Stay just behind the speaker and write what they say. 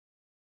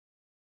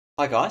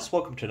Hi guys,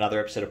 welcome to another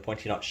episode of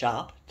Pointy Not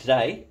Sharp.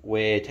 Today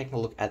we're taking a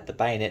look at the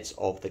bayonets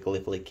of the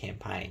Gallipoli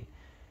campaign.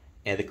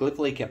 Now the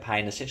Gallipoli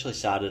campaign essentially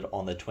started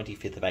on the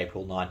 25th of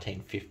April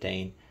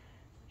 1915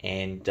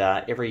 and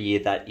every year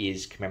that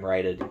is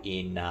commemorated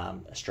in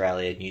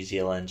Australia, New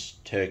Zealand,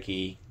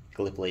 Turkey,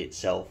 Gallipoli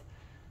itself,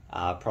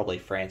 probably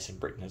France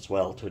and Britain as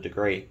well to a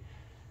degree.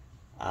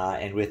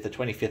 And with the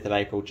 25th of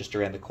April just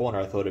around the corner,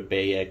 I thought it'd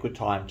be a good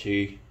time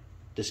to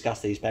discuss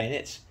these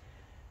bayonets.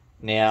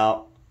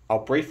 Now,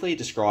 I'll briefly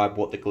describe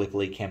what the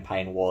Gallipoli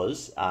campaign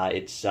was.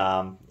 It's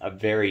a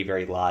very,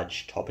 very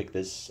large topic.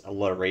 There's a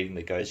lot of reading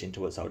that goes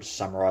into it, so I'll just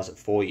summarise it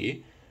for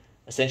you.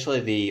 Essentially,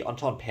 the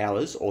Entente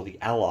powers, or the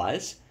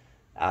Allies,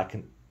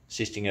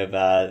 consisting of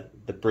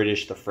the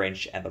British, the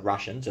French, and the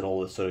Russians, and all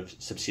the sort of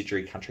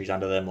subsidiary countries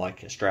under them,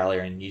 like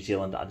Australia and New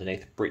Zealand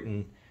underneath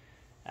Britain,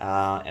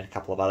 and a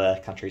couple of other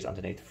countries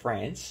underneath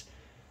France.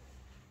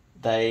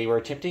 They were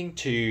attempting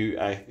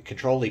to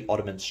control the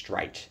Ottoman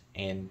Strait,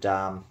 and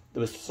there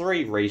was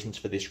three reasons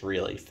for this,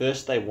 really.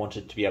 First, they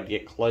wanted to be able to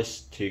get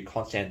close to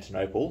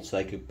Constantinople so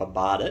they could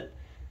bombard it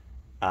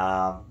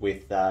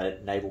with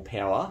naval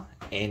power,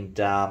 and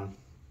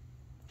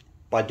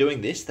by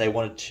doing this, they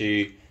wanted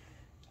to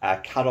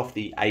cut off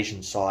the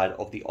Asian side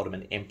of the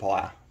Ottoman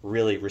Empire,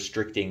 really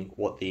restricting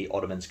what the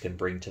Ottomans can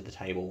bring to the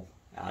table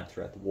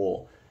throughout the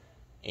war,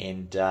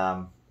 and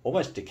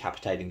almost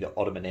decapitating the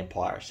Ottoman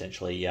Empire,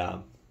 essentially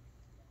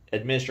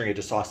administering a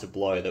decisive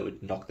blow that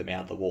would knock them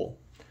out of the war.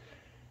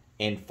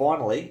 And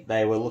finally,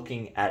 they were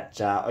looking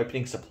at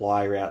opening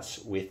supply routes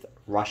with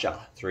Russia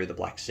through the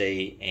Black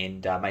Sea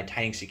and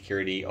maintaining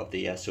security of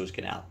the Suez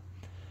Canal.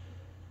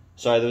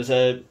 So there was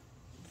a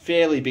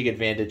fairly big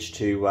advantage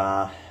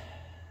to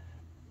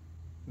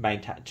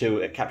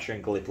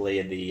capturing Gallipoli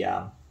and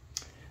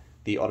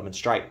the Ottoman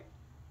Strait.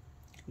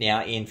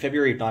 Now, in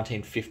February of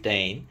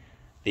 1915,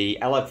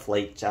 the Allied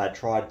fleet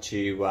tried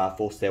to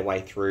force their way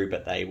through,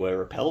 but they were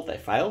repelled. They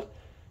failed.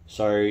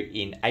 So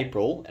in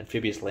April,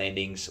 amphibious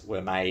landings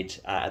were made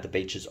at the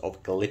beaches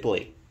of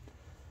Gallipoli.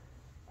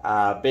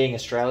 Being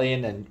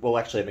Australian, and well,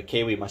 actually I'm a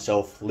Kiwi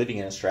myself living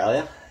in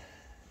Australia,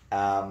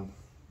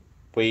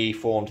 we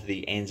formed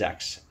the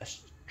ANZACs,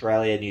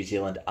 Australia New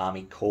Zealand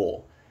Army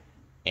Corps,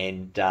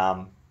 and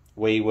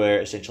we were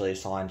essentially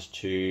assigned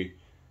to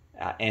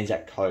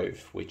Anzac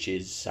Cove, which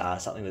is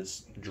something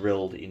that's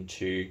drilled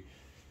into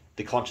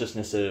the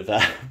consciousness of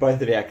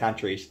both of our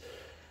countries.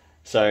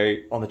 So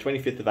on the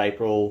 25th of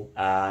April,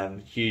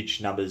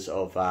 huge numbers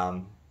of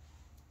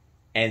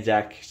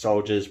Anzac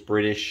soldiers,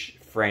 British,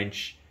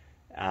 French,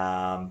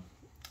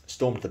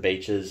 stormed the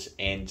beaches,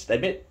 and they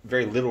met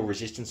very little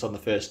resistance on the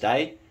first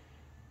day.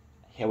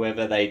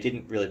 However, they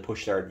didn't really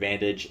push their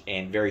advantage,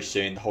 and very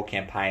soon the whole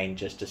campaign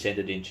just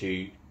descended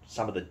into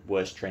some of the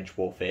worst trench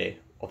warfare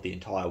of the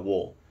entire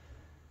war,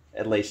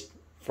 at least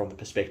from the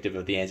perspective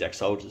of the Anzac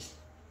soldiers.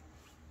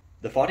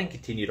 The fighting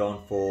continued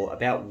on for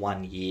about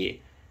 1 year,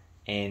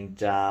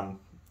 and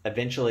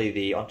eventually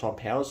the Entente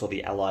powers, or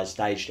the Allies,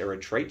 staged a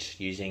retreat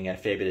using a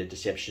fair bit of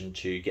deception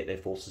to get their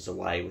forces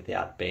away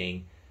without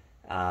being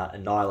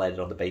annihilated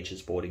on the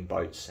beaches boarding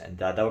boats, and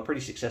they were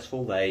pretty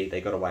successful.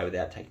 They got away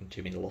without taking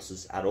too many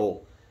losses at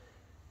all.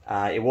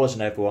 It was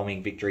an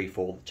overwhelming victory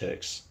for the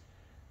Turks.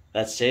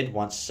 That said,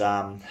 once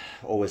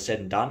all was said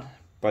and done,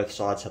 both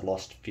sides had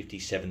lost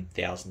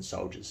 57,000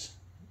 soldiers.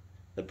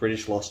 The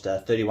British lost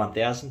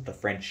 31,000, the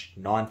French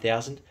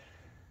 9,000.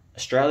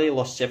 Australia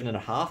lost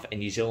 7.5 and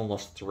New Zealand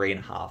lost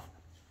 3.5.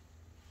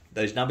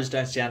 Those numbers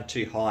don't sound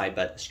too high,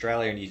 but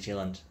Australia and New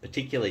Zealand,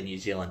 particularly New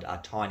Zealand,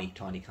 are tiny,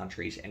 tiny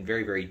countries and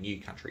very, very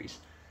new countries.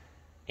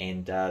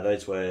 And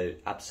those were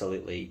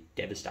absolutely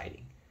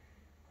devastating.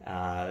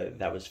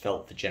 That was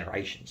felt for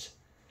generations.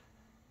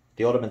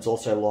 The Ottomans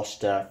also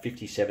lost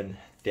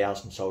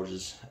 57,000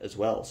 soldiers as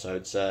well, so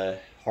it's a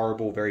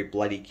horrible, very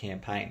bloody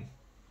campaign.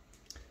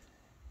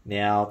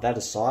 Now, that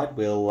aside,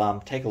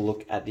 we'll take a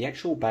look at the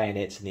actual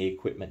bayonets and the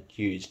equipment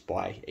used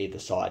by either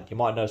side. You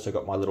might notice I've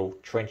got my little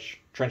trench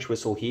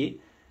whistle here.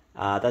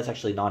 That's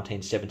actually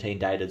 1917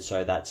 dated,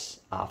 so that's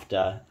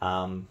after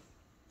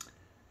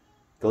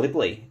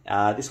Gallipoli.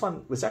 This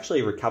one was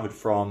actually recovered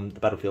from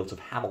the battlefields of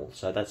Hamel,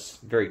 so that's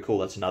very cool.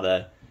 That's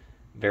another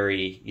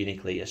very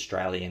uniquely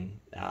Australian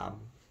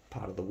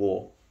part of the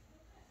war.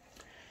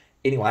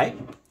 Anyway,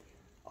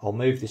 I'll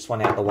move this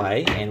one out of the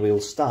way, and we'll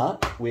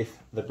start with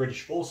the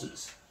British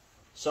forces.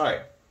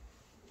 So,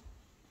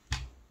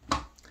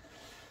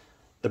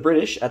 the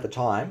British at the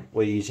time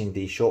were using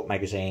the short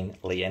magazine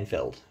Lee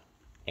Enfield,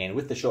 and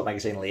with the short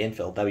magazine Lee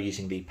Enfield, they were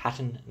using the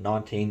Patton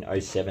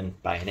 1907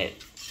 bayonet.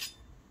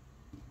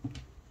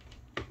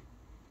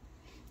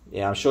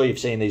 Yeah, I'm sure you've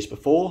seen these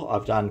before.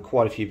 I've done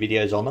quite a few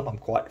videos on them. I'm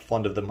quite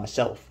fond of them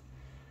myself.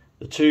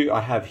 The two I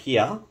have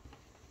here,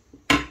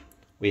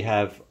 we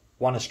have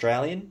one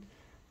Australian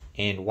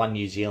and one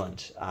New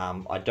Zealand.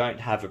 I don't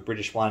have a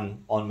British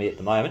one on me at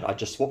the moment. I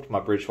just swapped my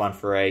British one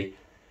for a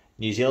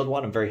New Zealand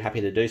one. I'm very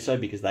happy to do so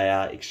because they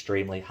are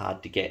extremely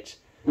hard to get.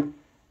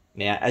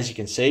 Now, as you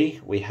can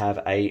see, we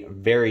have a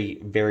very,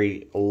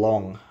 very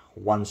long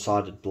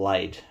one-sided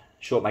blade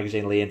short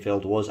magazine Lee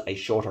Enfield was a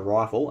shorter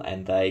rifle,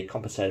 and they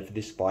compensated for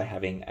this by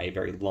having a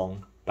very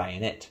long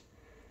bayonet,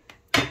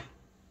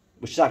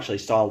 which is actually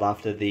styled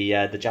after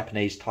the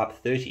Japanese Type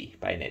 30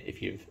 bayonet,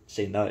 if you've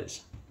seen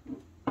those.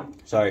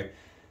 So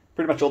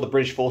pretty much all the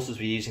British forces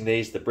were using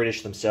these, the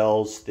British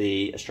themselves,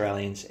 the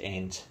Australians,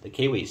 and the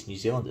Kiwis, New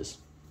Zealanders.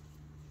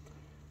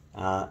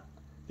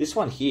 This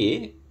one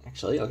here,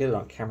 actually, I'll get it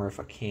on camera if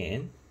I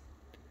can.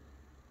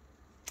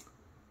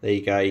 There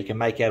you go, you can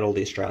make out all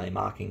the Australian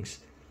markings.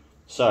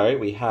 So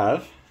we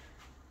have,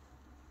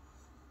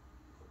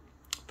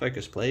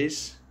 focus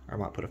please, or I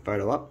might put a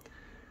photo up.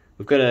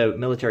 We've got a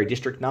military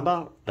district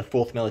number, the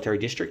 4th military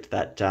district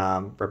that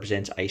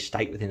represents a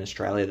state within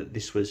Australia that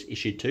this was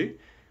issued to.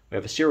 We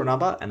have a serial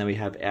number, and then we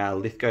have our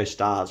Lithgow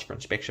stars for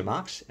inspection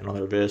marks. And on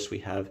the reverse, we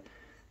have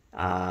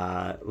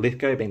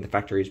Lithgow being the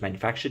factory is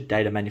manufactured,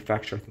 date of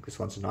manufacture, I think this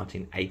one's in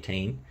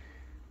 1918.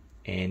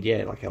 And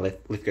yeah, like our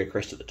Lithgow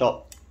crest at the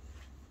top.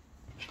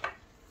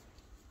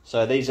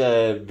 So these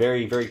are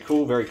very, very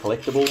cool, very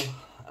collectible.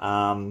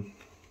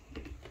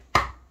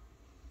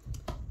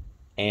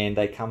 And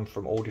they come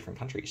from all different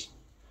countries.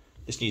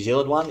 This New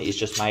Zealand one is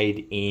just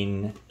made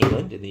in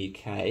England, in the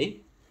UK.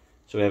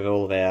 So we have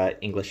all of our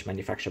English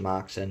manufacture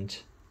marks and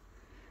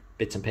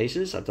bits and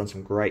pieces. I've done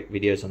some great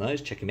videos on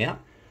those, check them out.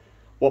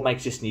 What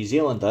makes this New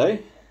Zealand though,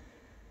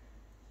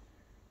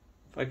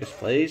 focus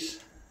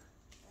please,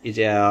 is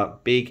our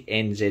big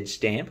NZ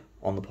stamp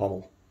on the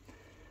pommel.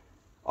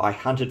 I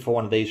hunted for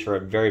one of these for a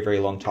very, very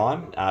long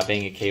time.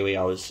 Being a Kiwi,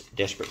 I was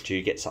desperate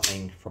to get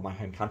something from my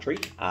home country.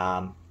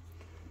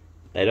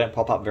 They don't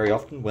pop up very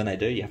often. When they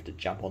do, you have to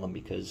jump on them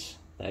because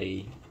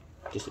they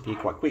disappear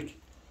quite quick.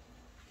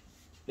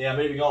 Now,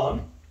 moving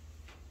on.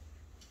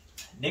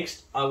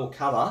 Next, I will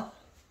cover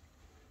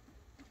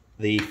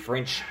the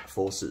French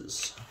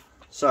forces.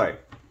 So,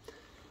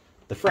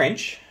 the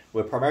French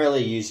were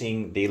primarily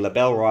using the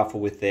Lebel rifle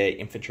with their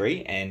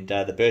infantry, and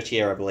the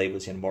Berthier, I believe,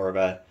 was in more of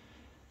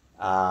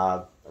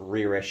a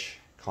rear-ish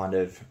kind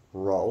of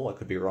role. I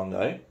could be wrong,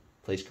 though.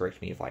 Please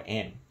correct me if I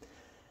am.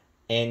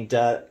 And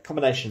a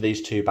combination of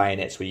these two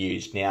bayonets were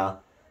used. Now,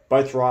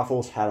 both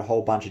rifles had a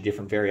whole bunch of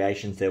different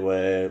variations. There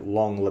were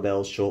long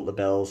Lebels, short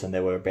Lebels, and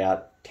there were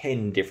about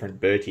 10 different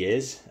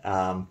Berthiers.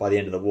 By the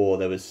end of the war,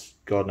 there was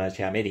God knows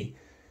how many.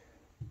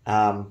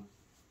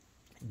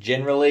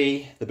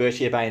 Generally, the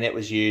Berthier bayonet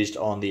was used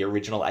on the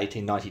original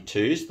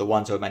 1892s. The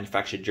ones that were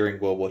manufactured during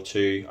World War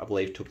II, I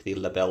believe, took the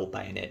Lebel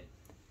bayonet.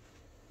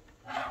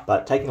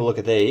 But taking a look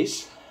at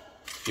these,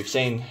 if you've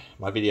seen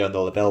my video on the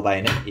Lebel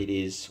bayonet, it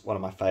is one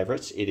of my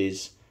favourites. It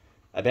is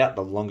about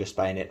the longest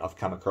bayonet I've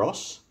come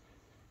across.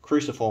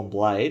 Cruciform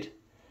blade.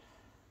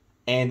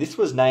 And this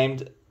was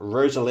named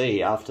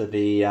Rosalie after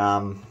the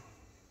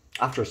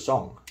after a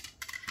song.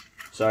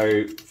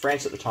 So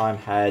France at the time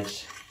had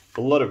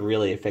a lot of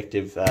really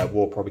effective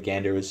war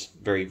propaganda. It was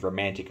very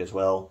romantic as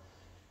well.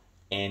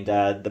 And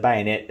the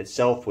bayonet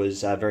itself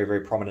was very,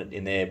 very prominent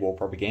in their war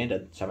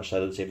propaganda, so much so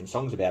that there's even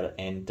songs about it.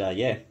 And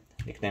yeah,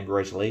 nicknamed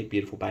Rosalie,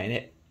 beautiful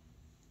bayonet.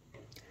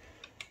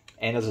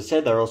 And as I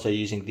said, they're also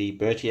using the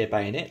Berthier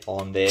bayonet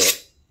on their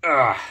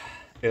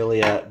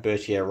earlier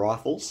Berthier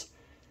rifles.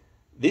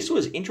 This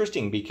was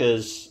interesting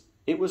because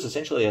it was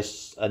essentially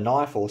a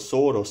knife or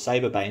sword or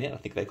saber bayonet. I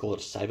think they call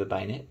it a saber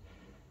bayonet.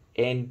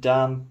 And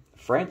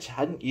France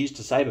hadn't used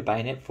a saber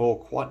bayonet for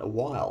quite a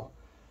while.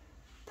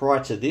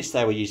 Prior to this,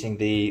 they were using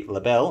the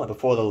Lebel, and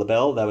before the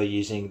Lebel, they were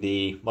using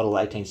the model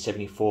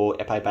 1874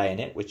 épée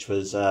bayonet, which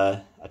was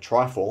a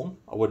triform.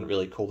 I wouldn't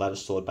really call that a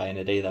sword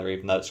bayonet either,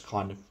 even though it's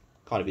kind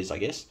of is, I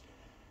guess.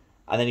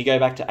 And then you go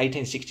back to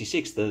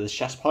 1866, the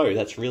chassepot.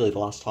 That's really the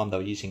last time they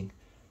were using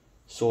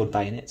sword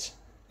bayonets.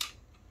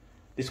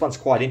 This one's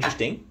quite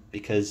interesting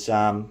because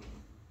it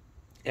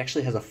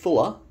actually has a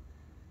fuller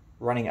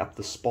running up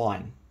the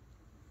spine.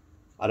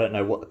 I don't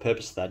know what the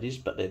purpose of that is,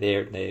 but they're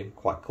there and they're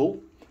quite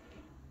cool.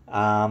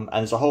 And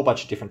there's a whole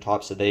bunch of different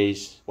types of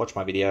these. Watch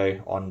my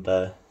video on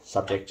the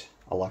subject.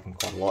 I like them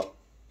quite a lot.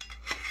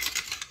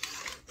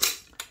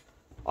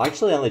 I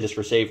actually only just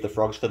received the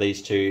frogs for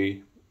these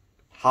two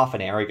half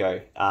an hour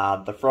ago.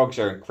 The frogs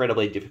are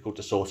incredibly difficult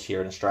to source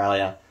here in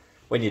Australia.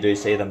 When you do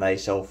see them, they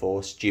sell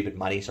for stupid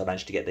money, so I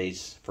managed to get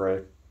these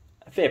for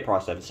a fair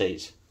price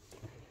overseas.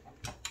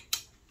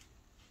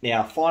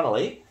 Now,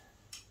 finally,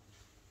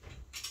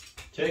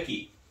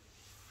 Turkey.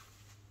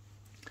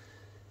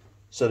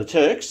 So the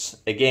Turks,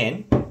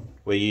 again,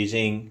 were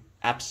using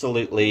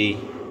absolutely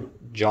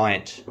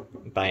giant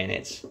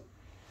bayonets.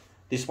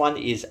 This one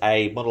is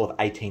a model of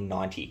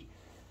 1890.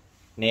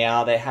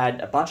 Now, they had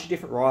a bunch of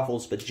different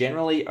rifles, but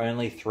generally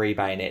only 3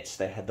 bayonets.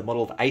 They had the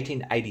model of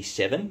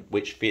 1887,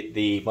 which fit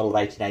the model of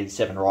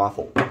 1887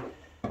 rifle.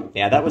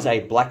 Now, that was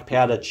a black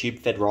powder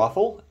tube-fed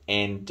rifle,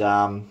 and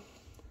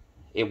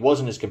it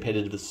wasn't as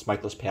competitive as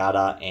smokeless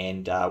powder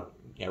and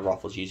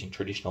rifles using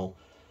traditional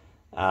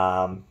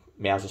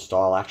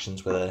Mauser-style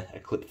actions with a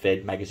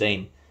clip-fed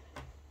magazine.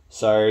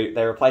 So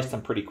they replaced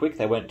them pretty quick.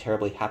 They weren't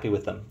terribly happy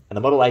with them. And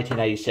the model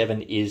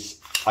 1887 is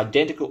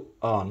identical...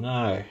 Oh,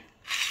 no.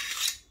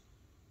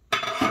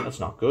 That's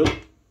not good.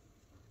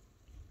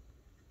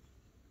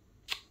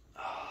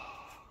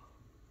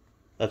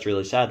 that's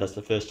really sad. That's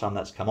the first time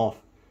that's come off.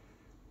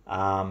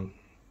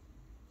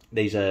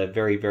 These are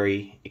very,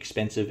 very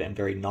expensive and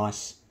very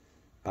nice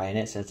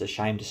bayonets, and it's a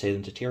shame to see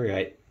them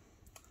deteriorate.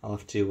 I'll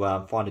have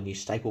to find a new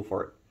staple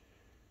for it.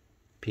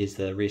 Appears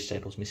the rear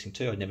staple's missing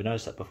too. I'd never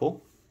noticed that before.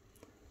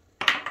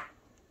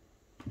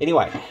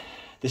 Anyway,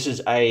 this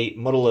is a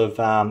model of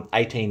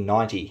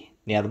 1890.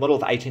 Now, the model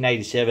of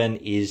 1887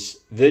 is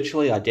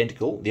virtually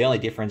identical. The only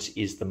difference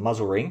is the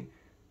muzzle ring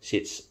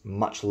sits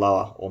much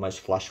lower,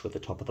 almost flush with the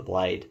top of the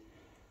blade.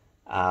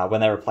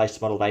 When they replaced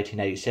the model of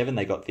 1887,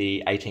 they got the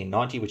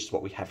 1890, which is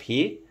what we have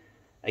here.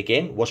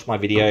 Again, watch my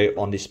video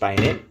on this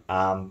bayonet.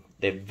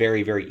 They're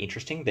very, very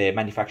interesting. They're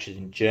manufactured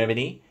in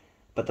Germany,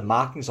 but the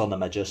markings on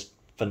them are just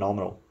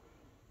phenomenal.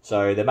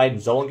 So they're made in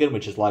Zollingen,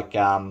 which is like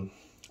a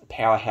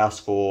powerhouse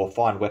for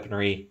fine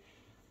weaponry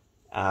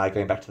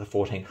going back to the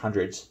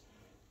 1400s.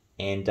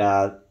 And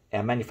our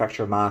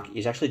manufacturer mark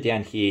is actually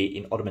down here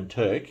in Ottoman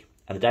Turk,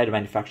 and the date of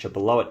manufacture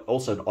below it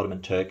also in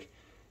Ottoman Turk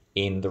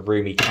in the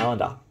Rumi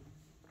calendar.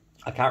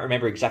 I can't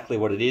remember exactly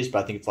what it is,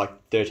 but I think it's like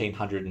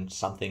 1300 and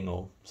something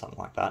or something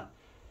like that.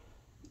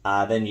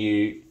 Then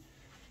you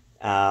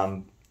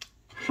add,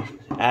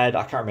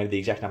 I can't remember the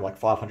exact number, like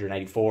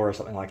 584 or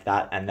something like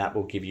that, and that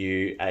will give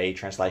you a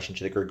translation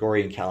to the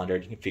Gregorian calendar,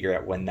 and you can figure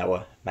out when they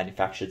were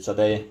manufactured. So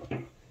they're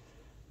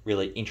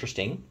really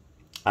interesting.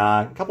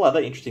 A couple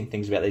other interesting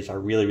things about these I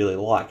really, really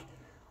like.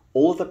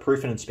 All of the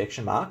proof and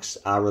inspection marks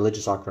are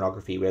religious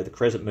iconography. We have the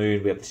crescent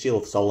moon, we have the seal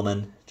of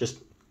Solomon, just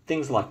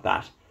things like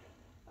that.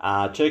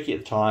 Turkey at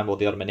the time, or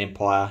the Ottoman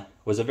Empire,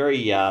 was a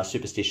very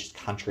superstitious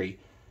country,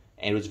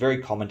 and it was very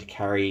common to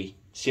carry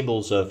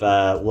symbols of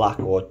luck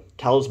or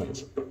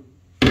talismans.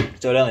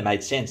 So it only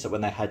made sense that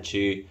when they had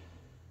to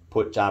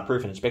put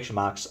proof and inspection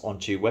marks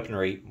onto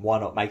weaponry, why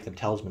not make them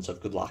talismans of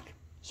good luck?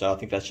 So I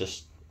think that's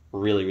just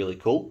really, really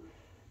cool.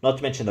 Not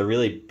to mention the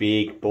really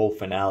big ball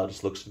finale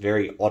just looks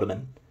very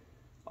Ottoman.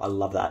 I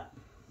love that.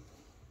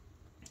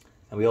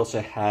 And we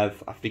also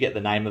have, I forget the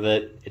name of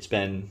it, it's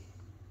been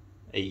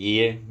a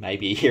year,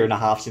 maybe a year and a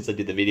half since I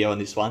did the video on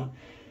this one.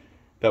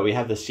 But we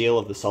have the seal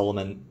of the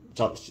Solomon,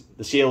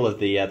 the seal of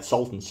the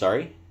Sultan,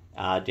 sorry,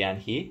 down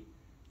here.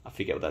 I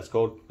forget what that's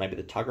called, maybe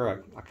the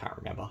Tugger, I can't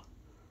remember.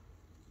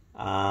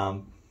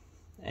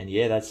 And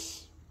yeah,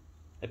 that's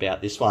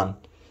about this one.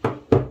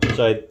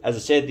 So, as I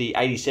said, the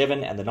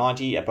 87 and the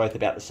 90 are both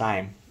about the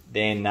same.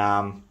 Then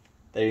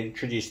they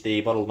introduced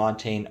the model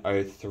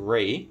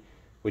 1903,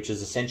 which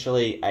is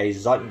essentially a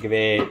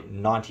Zeitengewehr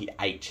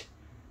 98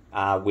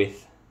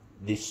 with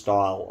this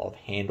style of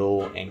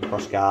handle and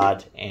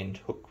crossguard and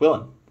hook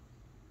quillen.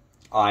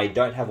 I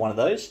don't have one of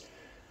those.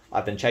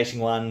 I've been chasing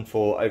one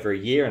for over a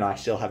year and I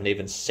still haven't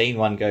even seen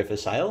one go for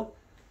sale.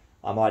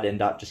 I might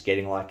end up just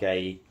getting like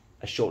a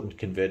shortened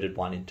converted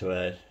one into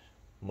a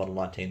model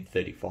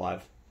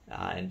 1935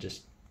 and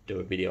just do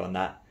a video on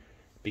that,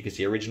 because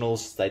the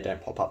originals, they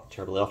don't pop up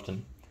terribly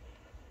often.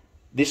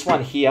 This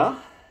one here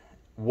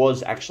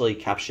was actually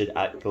captured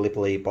at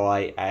Gallipoli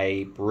by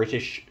a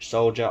British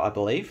soldier, I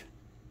believe.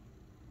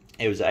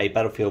 It was a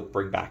battlefield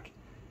bringback.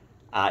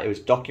 It was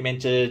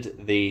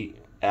documented, the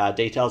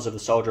details of the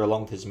soldier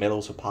along with his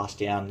medals were passed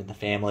down in the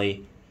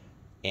family,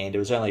 and it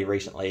was only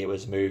recently it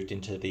was moved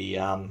into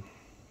the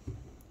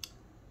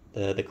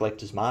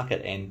collector's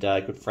market, and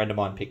a good friend of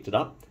mine picked it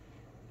up.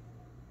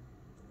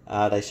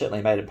 They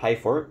certainly made him pay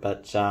for it, but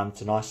it's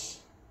a nice,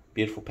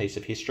 beautiful piece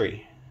of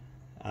history.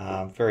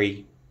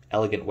 Very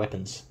elegant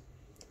weapons.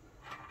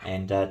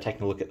 And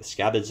taking a look at the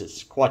scabbards,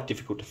 it's quite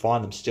difficult to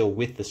find them still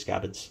with the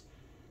scabbards.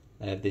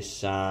 They have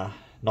this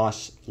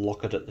nice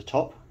locket at the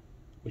top,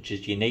 which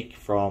is unique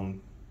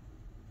from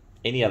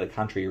any other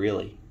country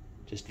really.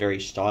 Just very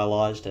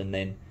stylised, and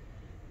then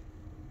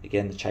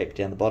again the shape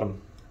down the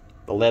bottom.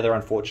 The leather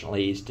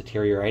unfortunately is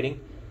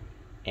deteriorating,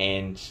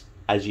 and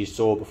as you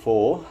saw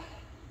before,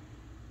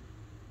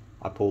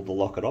 I pulled the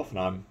locket off and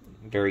I'm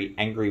very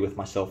angry with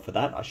myself for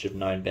that. I should have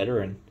known better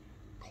and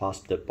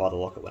clasped it by the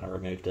locket when I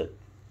removed it.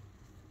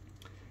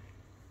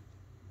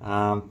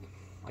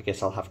 I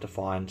guess I'll have to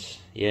find,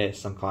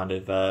 some kind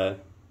of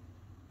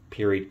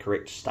period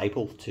correct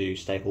staple to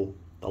staple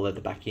the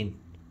leather back in,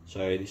 so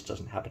this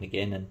doesn't happen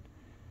again, and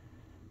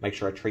make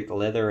sure I treat the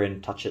leather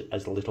and touch it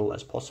as little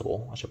as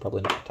possible. I should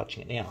probably not be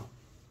touching it now.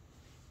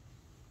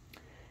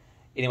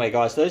 Anyway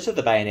guys, those are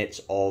the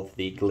bayonets of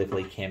the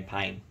Gallipoli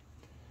campaign.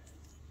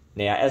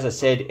 Now, as I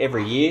said,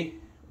 every year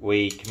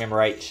we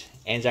commemorate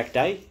Anzac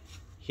Day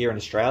here in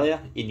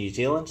Australia, in New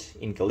Zealand,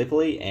 in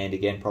Gallipoli, and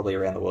again probably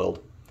around the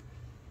world.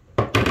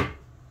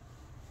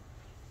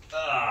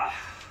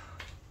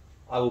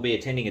 I will be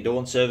attending a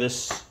dawn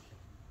service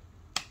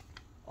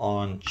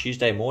on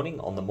Tuesday morning,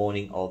 on the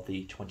morning of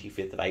the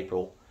 25th of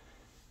April.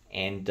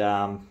 And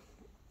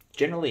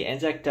generally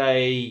Anzac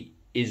Day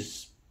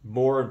is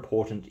more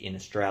important in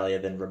Australia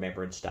than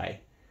Remembrance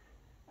Day.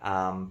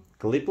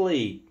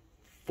 Gallipoli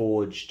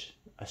forged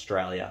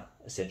Australia,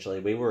 essentially.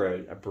 We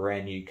were a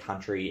brand new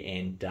country,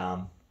 and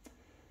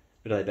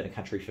we'd only been a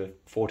country for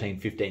 14,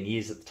 15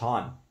 years at the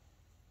time.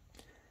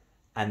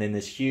 And then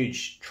this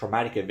huge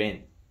traumatic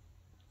event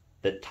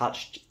that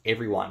touched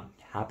everyone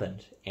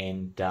happened,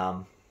 and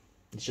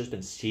it's just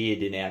been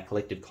seared in our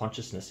collective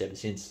consciousness ever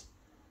since.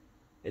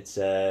 It's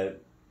a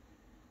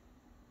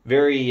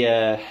very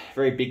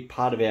big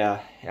part of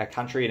our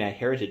country and our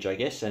heritage, I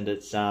guess, and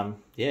it's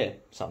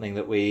something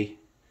that we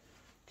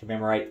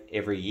commemorate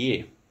every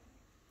year.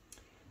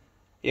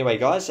 Anyway,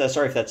 guys,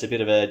 sorry if that's a bit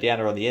of a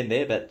downer on the end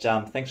there, but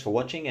thanks for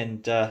watching,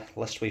 and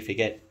lest we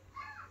forget,